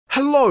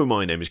Hello,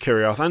 my name is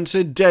Kiriath, and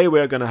today we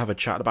are going to have a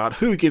chat about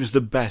who gives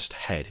the best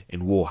head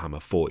in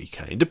Warhammer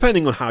 40k. And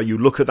depending on how you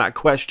look at that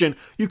question,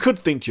 you could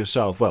think to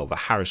yourself, well, the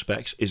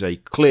Haruspex is a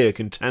clear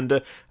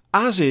contender,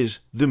 as is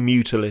the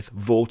Mutalith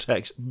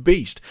Vortex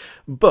Beast.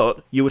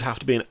 But you would have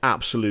to be an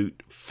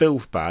absolute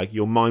filth bag,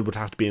 your mind would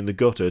have to be in the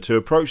gutter to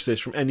approach this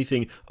from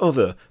anything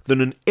other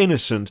than an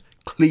innocent,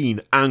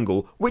 clean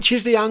angle, which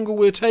is the angle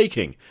we're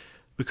taking.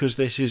 Because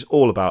this is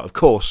all about, of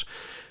course,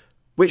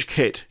 which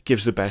kit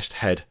gives the best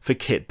head for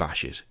kit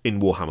bashes in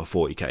Warhammer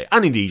 40k,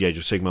 and indeed Age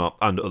of Sigmar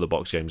and other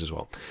box games as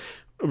well.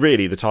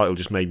 Really, the title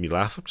just made me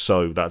laugh,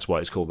 so that's why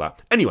it's called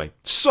that. Anyway,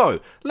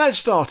 so let's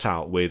start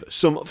out with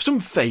some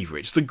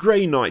favourites, the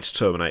Grey Knights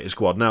Terminator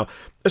Squad. Now,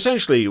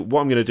 essentially,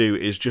 what I'm going to do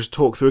is just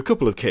talk through a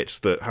couple of kits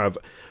that have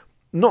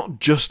not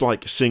just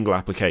like single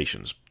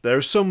applications. There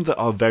are some that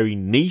are very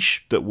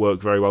niche, that work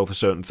very well for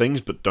certain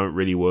things, but don't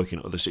really work in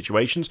other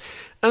situations,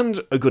 and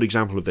a good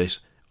example of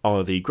this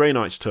are the Grey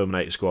Knights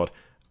Terminator Squad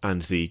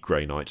and the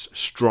Grey Knights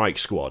Strike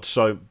Squad.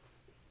 So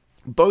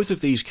both of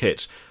these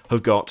kits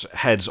have got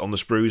heads on the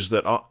sprues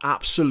that are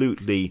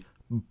absolutely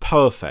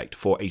perfect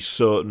for a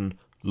certain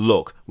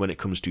look when it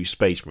comes to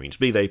Space Marines,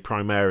 be they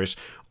Primaris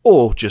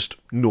or just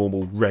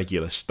normal,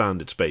 regular,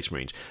 standard Space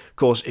Marines. Of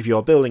course, if you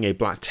are building a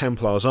Black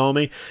Templars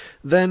army,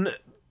 then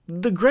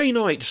the Grey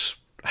Knights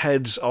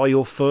heads are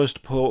your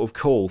first port of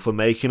call for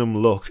making them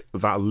look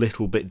that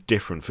little bit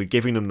different, for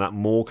giving them that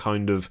more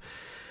kind of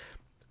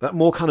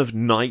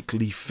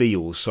knightly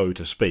feel, so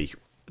to speak.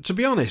 To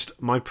be honest,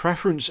 my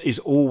preference is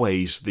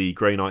always the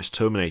Grey Knights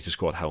Terminator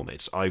Squad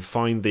helmets. I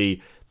find the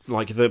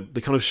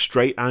kind of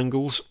straight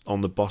angles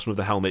on the bottom of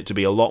the helmet to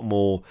be a lot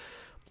more,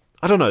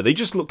 I don't know, they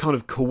just look kind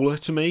of cooler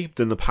to me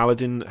than the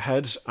Paladin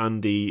heads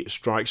and the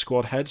Strike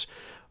Squad heads.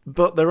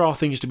 But there are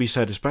things to be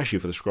said, especially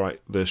for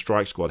the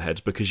Strike Squad heads,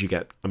 because you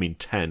get,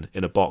 10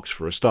 in a box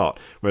for a start.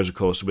 Whereas, of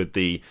course, with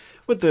the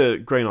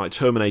Grey Knight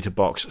Terminator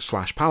box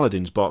 /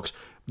 Paladins box,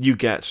 you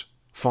get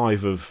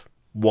 5 of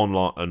one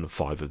lot and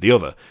 5 of the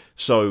other.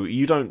 So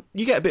you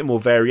get a bit more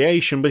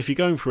variation, but if you're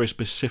going for a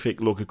specific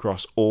look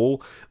across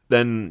all,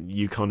 then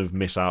you kind of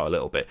miss out a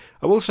little bit.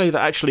 I will say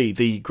that actually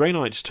the Grey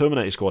Knights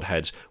Terminator Squad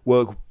heads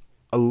work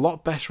a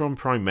lot better on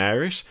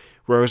Primaris,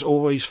 whereas I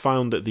always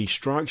found that the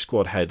Strike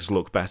Squad heads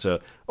look better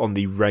on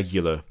the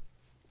regular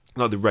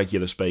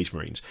Space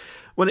Marines.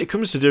 When it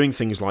comes to doing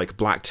things like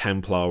Black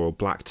Templar or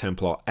Black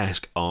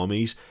Templar-esque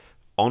armies,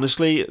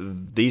 honestly,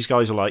 these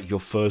guys are like your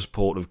first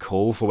port of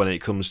call for when it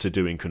comes to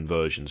doing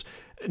conversions.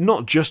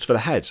 Not just for the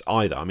heads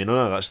either. I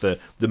know that's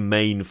the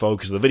main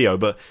focus of the video,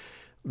 but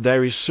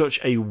there is such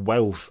a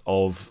wealth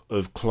of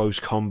close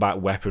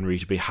combat weaponry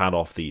to be had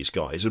off these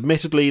guys.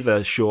 Admittedly,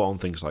 they're short on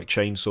things like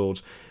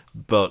chainswords,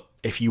 but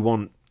if you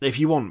want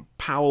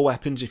power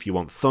weapons, if you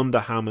want thunder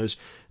hammers,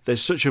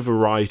 there's such a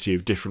variety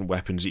of different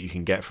weapons that you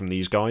can get from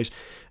these guys.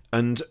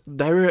 And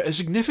there are a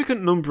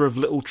significant number of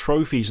little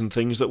trophies and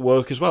things that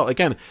work as well.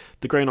 Again,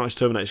 the Grey Knights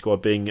Terminator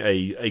Squad being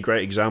a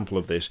great example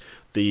of this.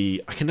 I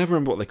can never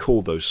remember what they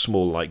call those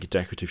small, like,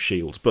 decorative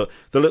shields, but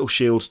the little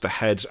shields, the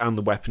heads, and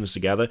the weapons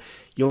together,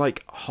 you're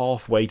like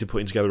halfway to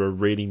putting together a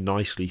really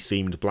nicely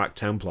themed Black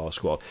Templar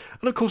squad.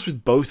 And of course,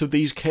 with both of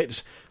these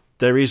kits,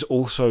 there is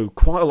also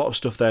quite a lot of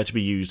stuff there to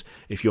be used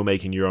if you're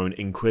making your own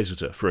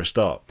Inquisitor for a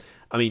start.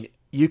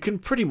 You can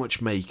pretty much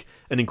make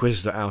an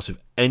Inquisitor out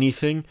of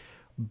anything,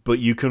 but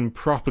you can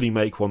properly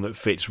make one that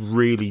fits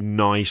really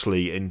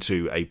nicely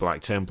into a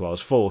Black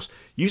Templar's force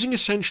using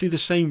essentially the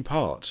same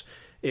parts.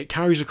 It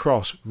carries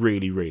across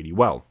really, really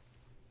well.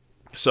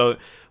 So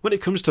when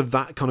it comes to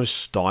that kind of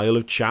style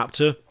of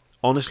chapter,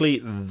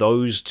 honestly,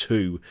 those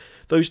two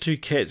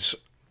kits,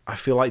 I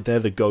feel like they're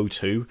the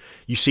go-to.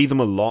 You see them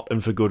a lot,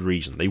 and for good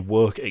reason. They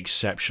work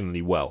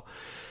exceptionally well.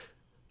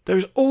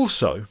 There's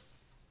also,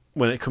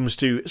 when it comes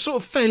to sort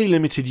of fairly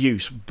limited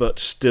use, but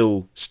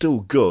still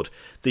good,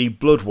 the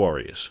Blood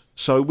Warriors.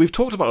 So we've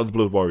talked about the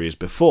Blood Warriors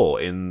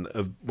before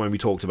when we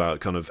talked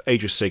about kind of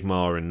Age of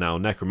Sigmar and now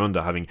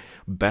Necromunda having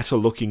better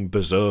looking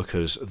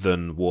berserkers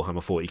than Warhammer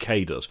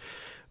 40k does,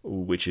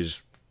 which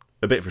is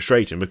a bit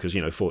frustrating because,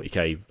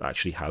 40k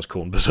actually has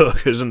Khorne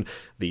berserkers and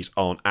these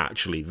aren't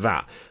actually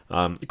that.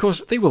 Of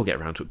course, they will get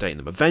around to updating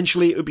them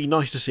eventually. It would be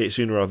nice to see it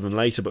sooner rather than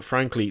later, but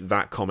frankly,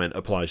 that comment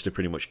applies to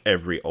pretty much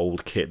every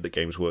old kit that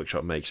Games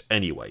Workshop makes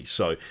anyway.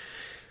 So,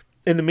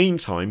 in the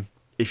meantime,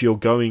 if you're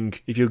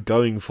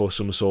going for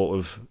some sort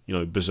of,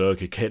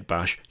 berserker kit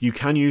bash, you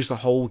can use the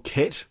whole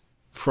kit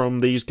from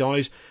these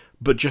guys,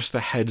 but just the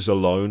heads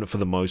alone, for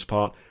the most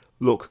part,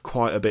 look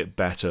quite a bit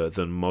better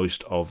than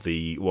most of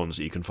the ones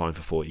that you can find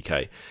for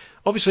 40k.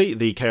 Obviously,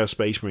 the Chaos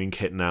Space Marine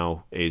kit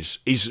now is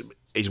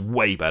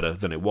way better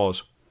than it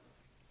was.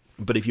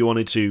 But if you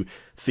wanted to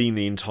theme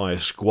the entire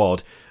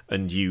squad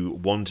and you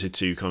wanted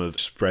to kind of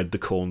spread the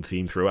Khorne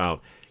theme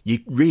throughout, you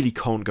really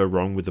can't go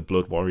wrong with the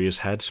Blood Warriors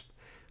heads.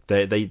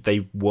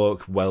 They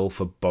work well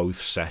for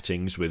both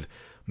settings with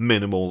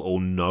minimal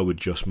or no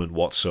adjustment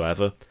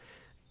whatsoever.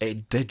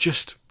 They're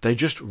just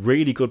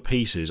really good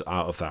pieces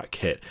out of that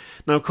kit.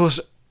 Now, of course,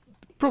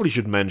 probably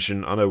should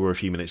mention, I know we're a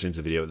few minutes into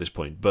the video at this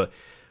point, but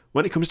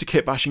when it comes to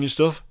kit bashing and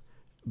stuff,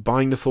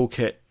 buying the full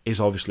kit is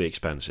obviously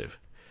expensive.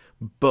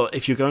 But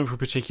if you're going for a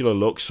particular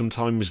look,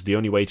 sometimes the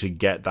only way to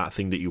get that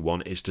thing that you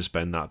want is to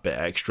spend that bit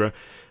extra.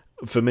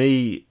 For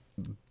me,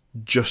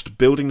 just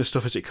building the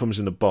stuff as it comes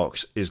in the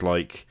box is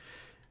like...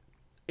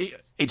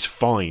 It's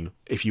fine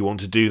if you want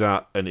to do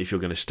that, and if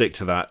you're going to stick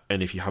to that,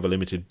 and if you have a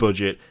limited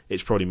budget,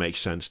 it probably makes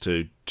sense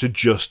to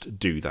just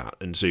do that,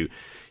 and to,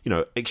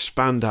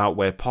 expand out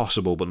where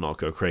possible, but not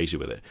go crazy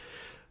with it.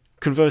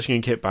 Converting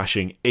and kit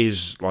bashing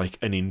is like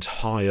an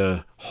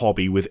entire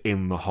hobby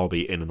within the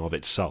hobby in and of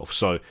itself.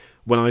 So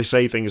when I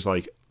say things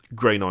like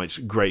Grey Knights,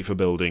 great for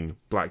building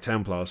Black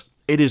Templars,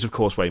 it is of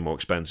course way more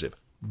expensive,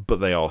 but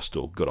they are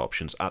still good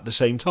options at the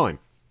same time.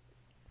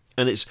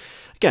 And it's,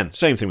 again,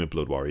 same thing with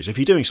Blood Warriors. If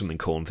you're doing something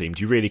Khorne themed,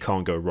 you really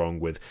can't go wrong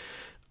with...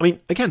 I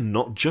mean, again,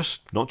 not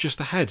just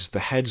the heads. The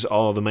heads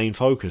are the main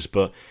focus,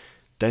 but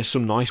there's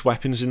some nice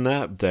weapons in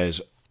there.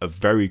 There's a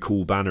very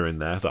cool banner in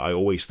there that I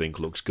always think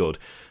looks good.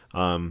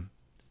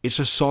 It's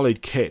a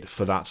solid kit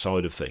for that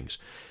side of things.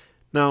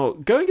 Now,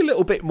 going a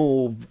little bit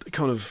more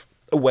kind of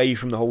away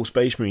from the whole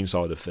Space Marine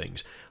side of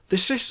things, the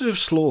Sisters of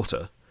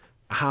Slaughter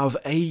have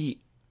a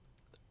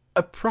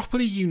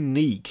properly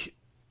unique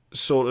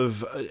sort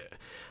of...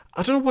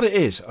 I don't know what it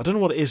is. I don't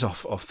know what it is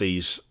off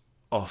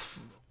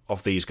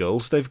these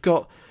girls. They've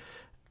got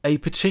a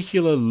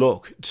particular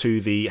look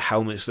to the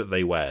helmets that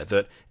they wear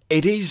that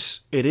it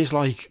is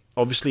like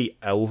obviously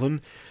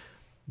elven,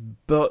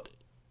 but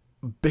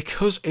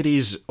because it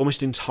is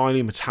almost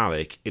entirely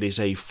metallic, it is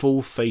a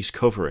full face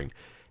covering.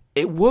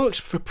 It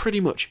works for pretty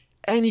much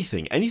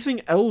anything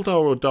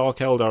Eldar or Dark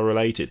Eldar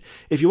related.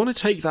 If you want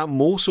to take that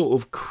more sort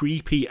of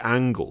creepy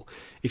angle,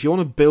 if you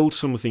want to build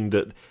something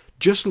that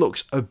just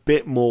looks a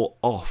bit more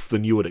off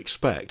than you would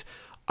expect,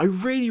 I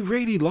really,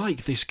 really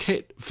like this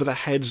kit for the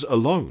heads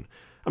alone.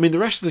 I mean, the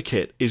rest of the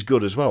kit is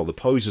good as well. The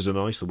poses are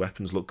nice, the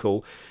weapons look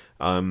cool.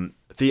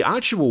 The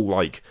actual,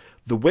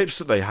 the whips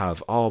that they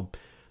have are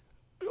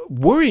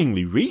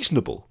worryingly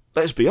reasonable.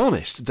 Let's be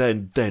honest,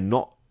 they're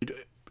not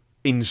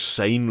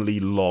insanely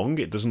long.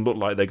 It doesn't look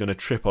like they're going to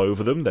trip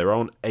over them. There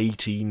aren't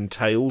 18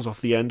 tails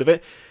off the end of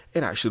it.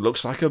 It actually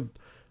looks like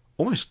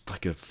almost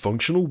like a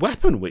functional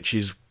weapon, which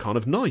is kind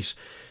of nice.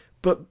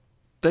 But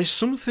there's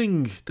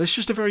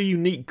just a very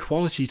unique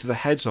quality to the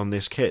heads on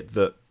this kit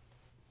that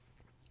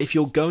if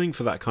you're going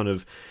for that kind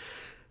of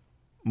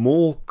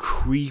more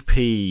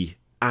creepy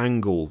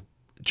angle,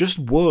 just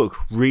work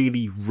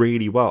really,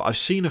 really well. I've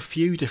seen a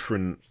few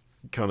different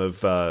kind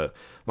of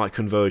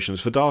conversions,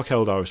 for Dark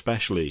Eldar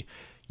especially,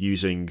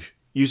 using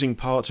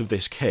parts of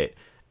this kit,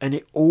 and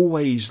it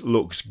always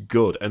looks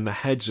good, and the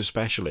heads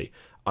especially,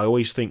 I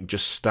always think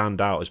just stand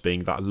out as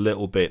being that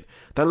little bit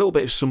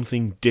of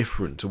something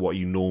different to what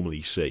you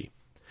normally see.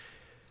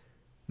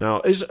 Now,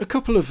 as a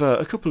couple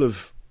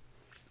of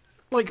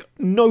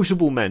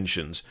notable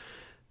mentions,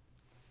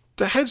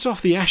 the heads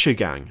off the Escher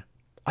gang,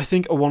 I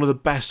think, are one of the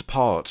best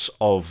parts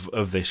of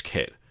this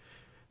kit.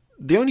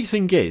 The only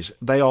thing is,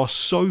 they are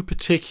so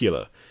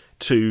particular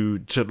to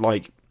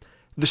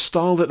the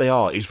style that they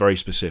are is very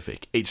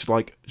specific. It's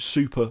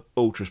super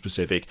ultra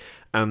specific,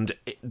 and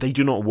they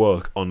do not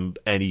work on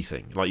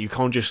anything. You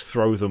can't just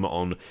throw them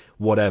on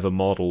whatever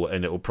model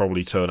and it'll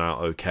probably turn out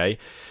okay.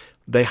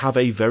 They have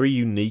a very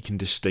unique and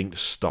distinct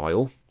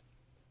style,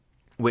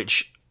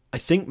 which I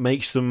think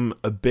makes them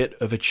a bit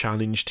of a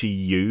challenge to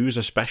use,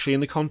 especially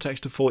in the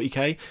context of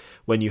 40k,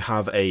 when you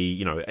have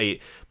a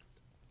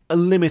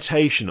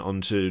limitation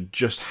onto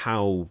just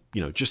how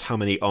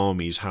many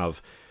armies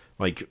have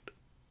an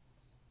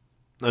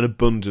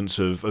abundance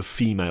of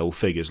female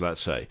figures,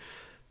 let's say,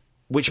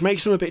 which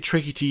makes them a bit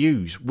tricky to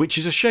use, which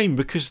is a shame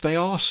because they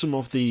are some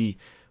of the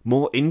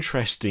more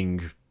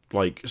interesting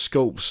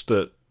sculpts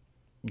that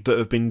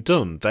have been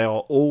done. They're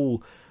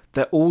all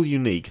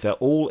unique, they're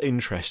all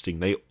interesting,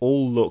 they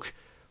all look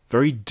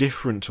very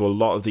different to a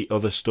lot of the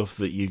other stuff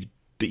that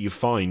you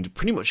find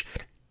pretty much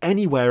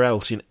anywhere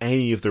else in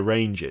any of the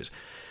ranges.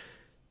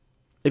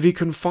 If you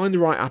can find the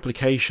right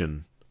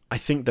application, I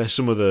think they're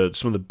some of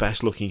the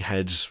best looking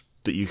heads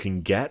that you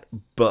can get,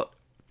 but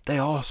they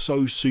are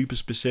so super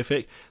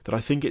specific that I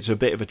think it's a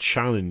bit of a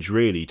challenge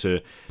really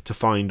to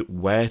find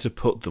where to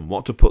put them,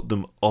 what to put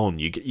them on.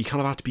 You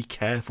kind of have to be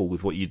careful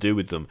with what you do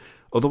with them,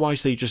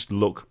 otherwise they just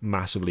look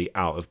massively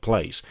out of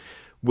place,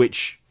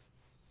 which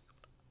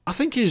I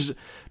think is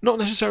not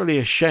necessarily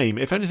a shame.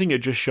 If anything, it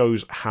just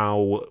shows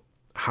how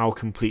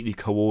completely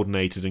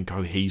coordinated and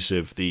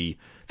cohesive the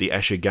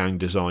Escher gang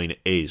design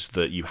is,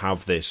 that you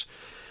have this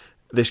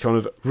kind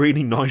of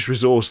really nice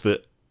resource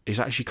that is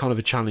actually kind of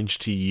a challenge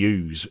to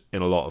use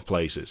in a lot of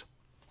places.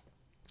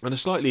 And a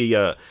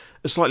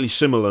slightly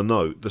similar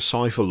note, the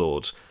Cypher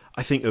Lords,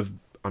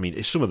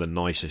 it's some of the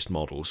nicest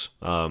models.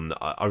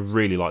 I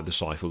really like the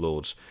Cypher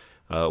Lords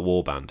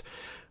warband.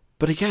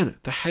 But again,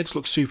 the heads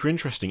look super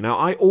interesting. Now,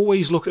 I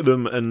always look at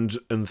them and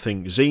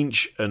think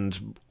Tzeentch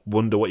and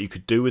wonder what you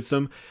could do with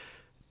them.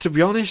 To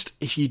be honest,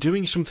 if you're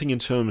doing something in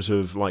terms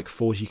of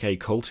 40k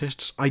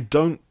cultists, I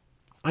don't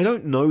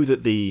know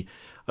that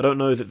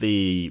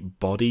the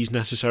bodies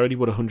necessarily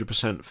would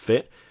 100%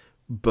 fit,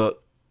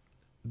 but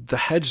the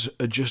heads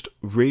are just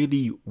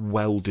really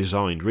well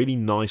designed, really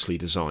nicely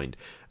designed.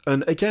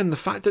 And again, the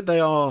fact that they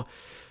are,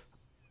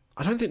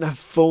 I don't think they're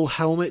full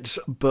helmets,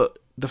 but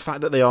the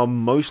fact that they are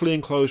mostly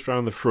enclosed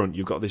around the front,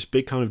 you've got this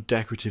big kind of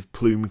decorative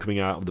plume coming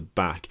out of the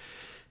back.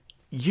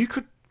 You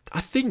could,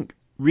 I think,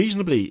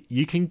 reasonably,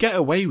 you can get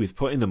away with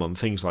putting them on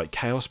things like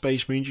Chaos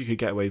Space Marines. You could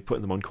get away with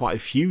putting them on quite a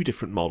few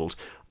different models.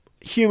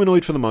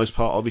 Humanoid for the most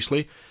part,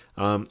 obviously.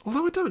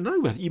 Although I don't know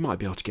whether you might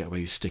be able to get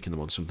away with sticking them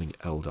on something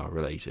Eldar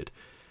related.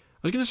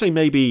 I was going to say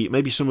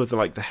maybe some of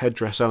the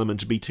headdress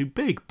elements would be too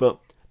big, but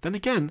then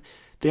again,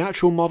 the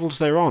actual models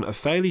they're on are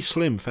fairly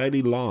slim,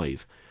 fairly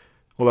lithe.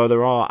 Although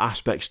there are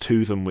aspects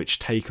to them which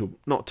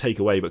not take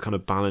away, but kind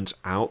of balance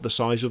out the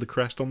size of the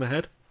crest on the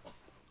head.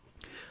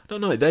 I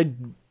don't know,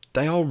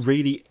 they are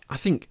really, I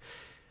think,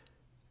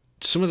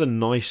 some of the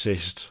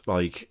nicest,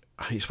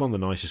 it's one of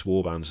the nicest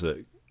warbands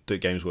that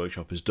Games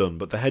Workshop has done,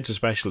 but the heads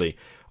especially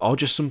are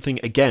just something,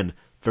 again,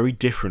 very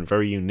different,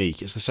 very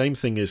unique. It's the same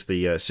thing as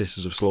the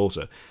Sisters of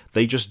Slaughter.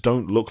 They just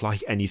don't look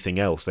like anything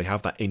else. They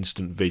have that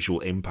instant visual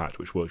impact,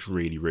 which works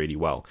really, really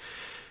well.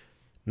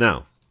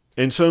 Now,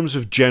 in terms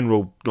of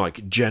general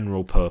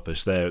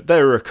purpose, there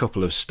are a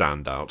couple of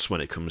standouts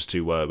when it comes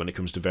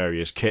to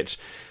various kits,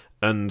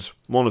 and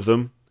one of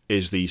them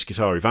is the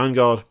Skitarii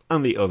Vanguard,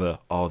 and the other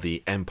are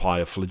the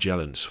Empire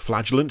Flagellants.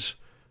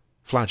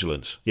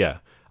 Flagellants, yeah.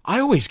 I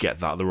always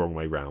get that the wrong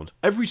way round.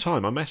 Every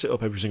time, I mess it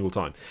up every single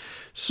time.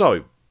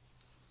 So,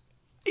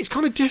 it's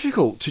kind of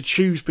difficult to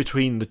choose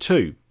between the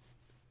two.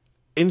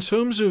 In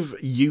terms of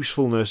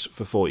usefulness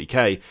for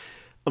 40k,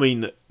 I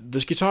mean, the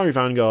Skitarii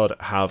Vanguard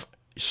have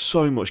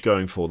so much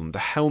going for them. The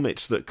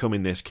helmets that come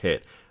in this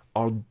kit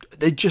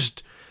they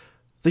just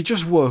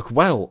work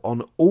well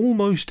on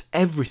almost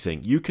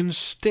everything. You can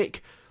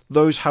stick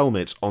those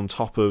helmets on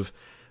top of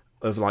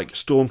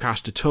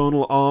Stormcast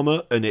Eternal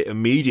armor, and it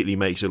immediately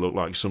makes it look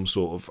like some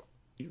sort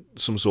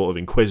of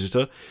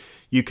Inquisitor.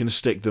 You can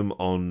stick them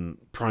on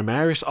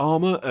Primaris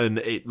armor, and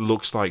it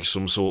looks like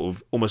some sort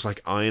of almost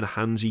like Iron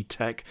Handsy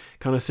tech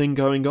kind of thing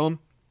going on.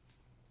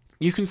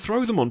 You can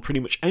throw them on pretty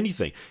much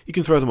anything. You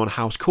can throw them on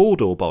House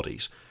Cawdor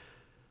bodies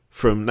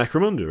from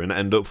Necromunda and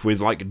end up with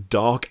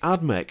Dark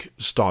Admech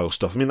style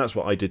stuff. I mean, that's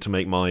what I did to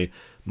make my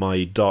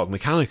Dark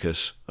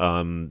Mechanicus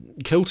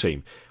kill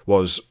team,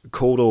 was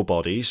Cawdor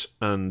bodies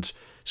and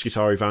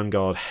Skitarii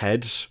Vanguard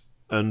heads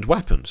and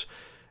weapons.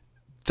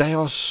 They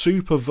are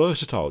super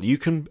versatile. You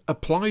can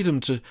apply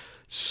them to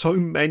so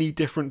many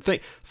different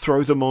things.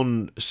 Throw them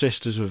on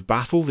Sisters of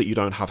Battle that you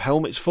don't have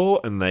helmets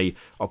for, and they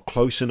are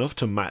close enough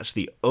to match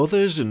the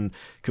others and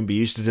can be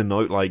used to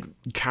denote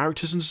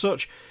characters and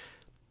such.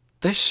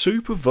 They're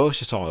super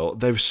versatile.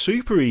 They're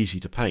super easy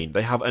to paint.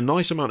 They have a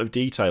nice amount of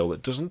detail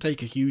that doesn't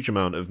take a huge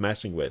amount of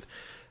messing with.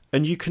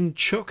 And you can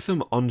chuck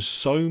them on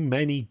so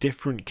many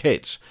different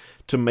kits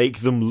to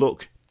make them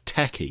look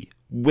techy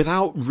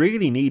without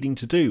really needing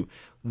to do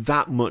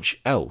that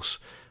much else.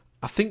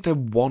 I think they're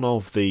one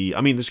of the...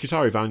 I mean, the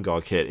Skitarii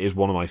Vanguard kit is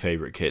one of my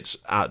favourite kits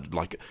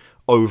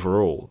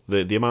overall.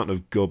 The amount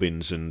of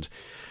gubbins and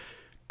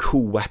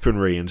cool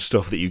weaponry and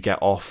stuff that you get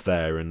off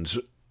there, and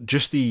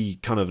just the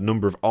kind of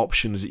number of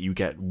options that you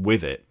get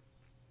with it,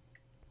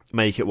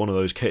 make it one of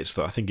those kits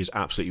that I think is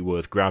absolutely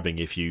worth grabbing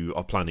if you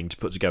are planning to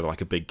put together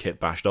a big kit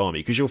bashed army,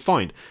 because you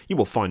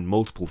will find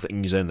multiple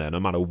things in there no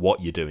matter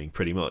what you're doing,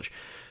 pretty much.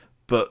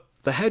 But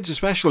the heads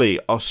especially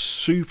are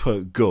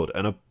super good,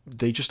 and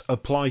they just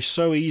apply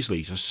so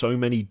easily to so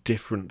many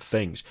different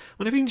things.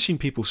 And I've even seen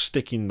people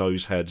sticking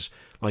those heads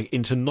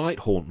into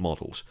Nighthaunt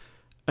models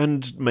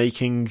and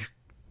making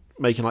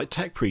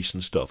tech priests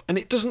and stuff, and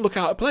it doesn't look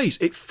out of place.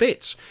 It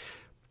fits.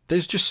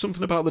 There's just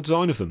something about the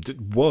design of them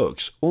that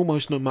works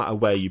almost no matter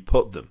where you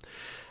put them.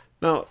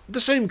 Now,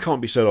 the same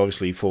can't be said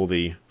obviously for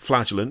the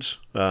Flagellants.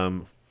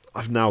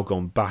 I've now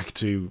gone back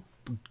to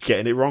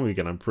getting it wrong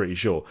again, I'm pretty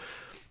sure.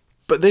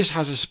 But this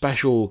has a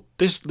special...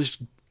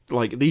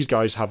 these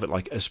guys have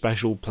a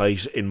special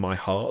place in my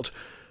heart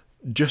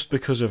just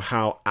because of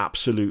how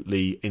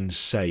absolutely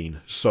insane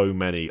so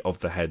many of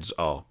the heads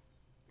are.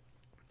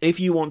 If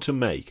you want to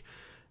make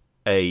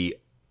a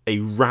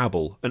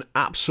rabble, an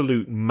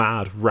absolute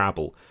mad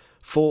rabble,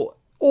 for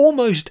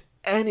almost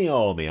any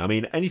army, I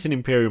mean, anything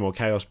Imperium or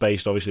Chaos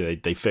based, obviously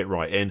they fit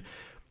right in,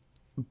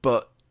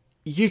 but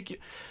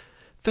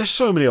there's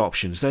so many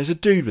options. There's a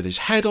dude with his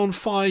head on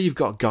fire, you've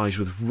got guys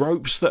with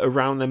ropes that are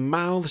around their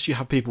mouths, you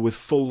have people with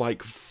full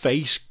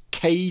face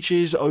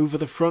cages over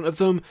the front of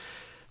them.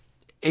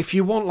 If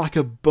you want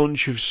a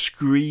bunch of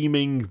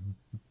screaming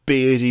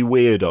beardy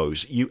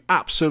weirdos, you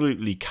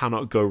absolutely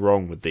cannot go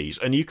wrong with these.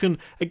 And you can,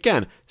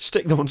 again,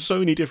 stick them on so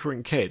many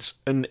different kits,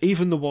 and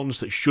even the ones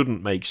that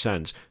shouldn't make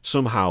sense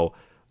somehow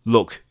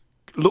look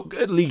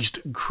at least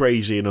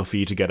crazy enough for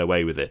you to get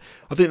away with it.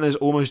 I think there's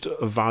almost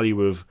a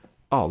value of,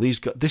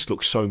 this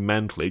looks so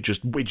mental, it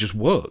just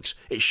works.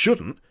 It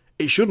shouldn't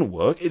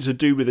work. It's a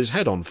dude with his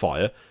head on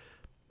fire,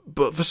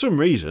 but for some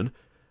reason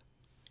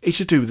it's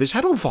a dude with his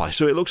head on fire,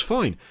 so it looks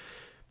fine.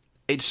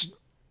 It's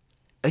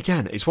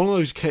one of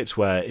those kits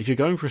where if you're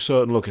going for a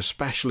certain look,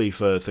 especially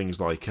for things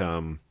like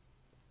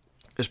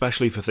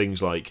especially for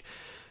things like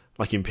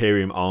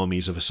Imperium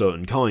armies of a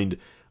certain kind,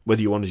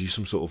 whether you want to do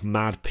some sort of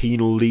mad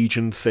penal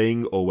legion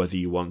thing, or whether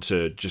you want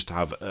to just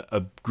have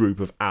a group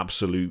of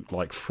absolute,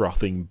 like,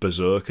 frothing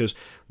berserkers.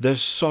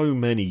 There's so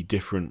many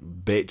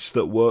different bits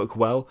that work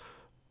well,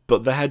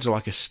 but the heads are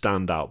like a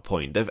standout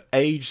point. They've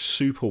aged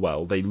super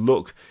well. They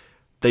look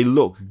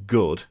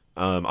good.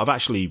 I've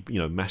actually,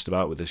 messed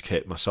about with this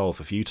kit myself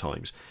a few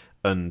times,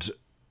 and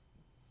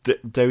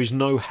there is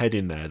no head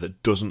in there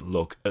that doesn't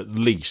look at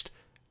least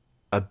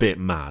a bit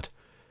mad.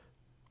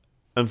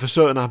 And for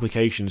certain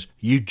applications,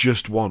 you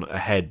just want a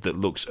head that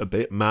looks a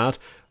bit mad.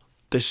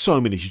 There's so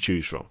many to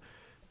choose from.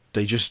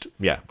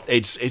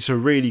 It's a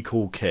really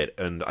cool kit,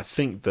 and I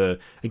think the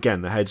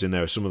heads in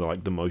there are some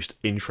of the most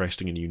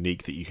interesting and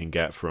unique that you can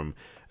get from,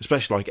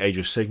 especially like Age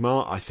of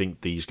Sigmar. I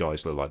think these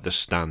guys look like the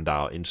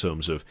standout in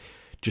terms of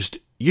just,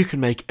 you can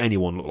make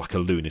anyone look like a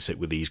lunatic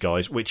with these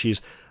guys, which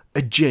is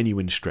a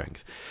genuine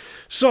strength.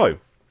 So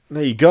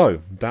there you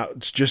go.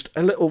 That's just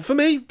a little for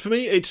me.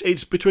 It's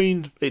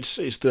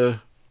the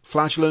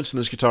Flatulence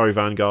and the Skitarii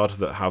Vanguard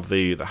that have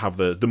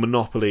the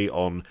monopoly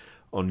on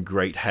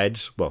great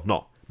heads. Well,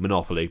 not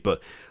monopoly,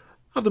 but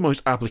have the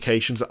most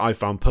applications that I've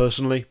found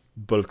personally.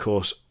 But of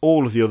course,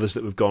 all of the others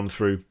that we've gone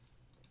through,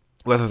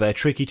 whether they're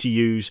tricky to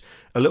use,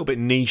 a little bit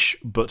niche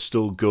but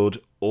still good,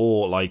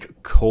 or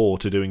like core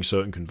to doing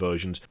certain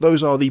conversions,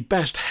 those are the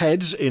best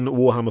heads in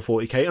Warhammer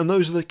 40k, and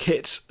those are the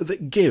kits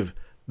that give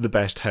the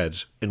best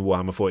heads in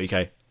Warhammer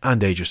 40k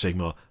and Age of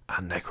Sigmar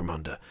and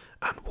Necromunda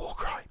and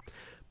Warcry.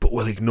 But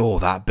we'll ignore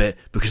that bit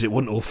because it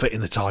wouldn't all fit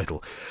in the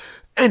title.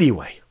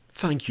 Anyway,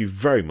 thank you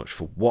very much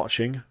for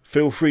watching.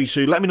 Feel free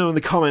to let me know in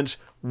the comments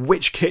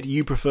which kit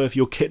you prefer for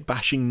your kit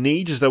bashing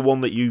needs. Is there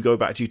one that you go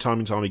back to time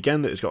and time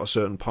again that has got a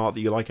certain part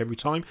that you like every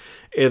time?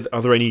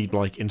 Are there any,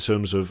 like, in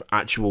terms of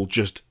actual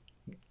just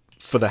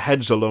for the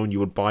heads alone, you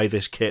would buy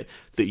this kit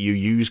that you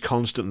use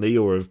constantly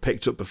or have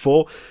picked up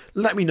before?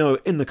 Let me know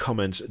in the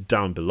comments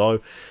down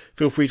below.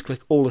 Feel free to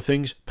click all the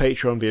things,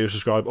 Patreon, video,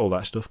 subscribe, all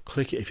that stuff.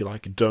 Click it if you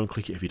like, don't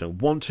click it if you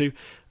don't want to.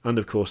 And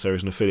of course, there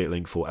is an affiliate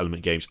link for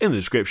Element Games in the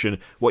description,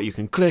 what you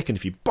can click, and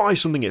if you buy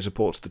something, it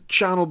supports the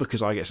channel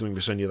because I get something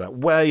for sending you that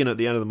way, and at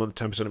the end of the month,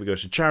 10% of it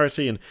goes to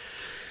charity, and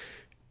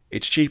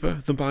it's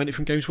cheaper than buying it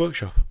from Games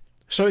Workshop.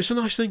 So it's a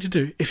nice thing to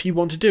do if you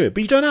want to do it,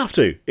 but you don't have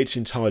to. It's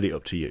entirely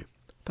up to you.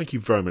 Thank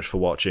you very much for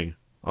watching.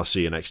 I'll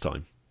see you next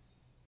time.